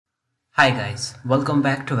Hi guys, welcome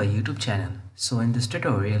back to our YouTube channel. So in this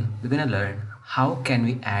tutorial, we're going to learn how can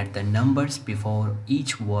we add the numbers before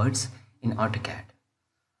each words in Autocad.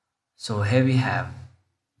 So here we have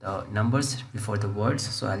the numbers before the words.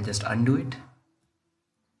 So I'll just undo it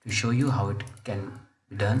to show you how it can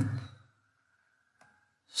be done.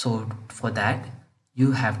 So for that,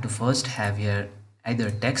 you have to first have here either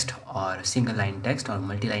text or single line text or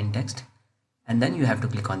multi-line text. And then you have to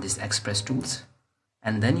click on this Express Tools.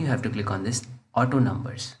 And then you have to click on this auto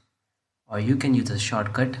numbers, or you can use the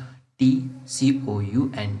shortcut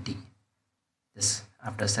TCOUNT. This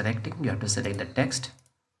after selecting, you have to select the text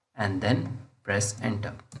and then press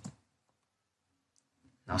enter.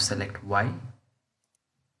 Now select Y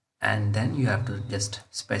and then you have to just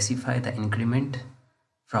specify the increment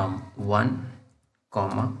from 1,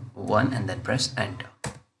 1 and then press enter.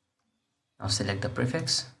 Now select the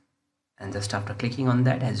prefix. And just after clicking on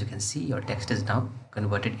that, as you can see, your text is now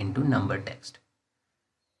converted into number text.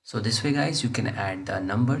 So this way guys, you can add the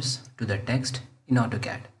numbers to the text in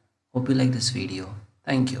AutoCAD. Hope you like this video.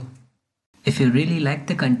 Thank you. If you really like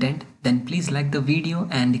the content, then please like the video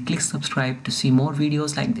and click subscribe to see more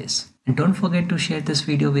videos like this. And don't forget to share this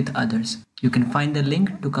video with others. You can find the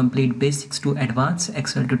link to complete basics to advanced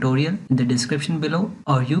Excel tutorial in the description below,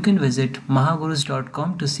 or you can visit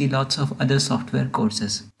mahagurus.com to see lots of other software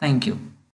courses. Thank you.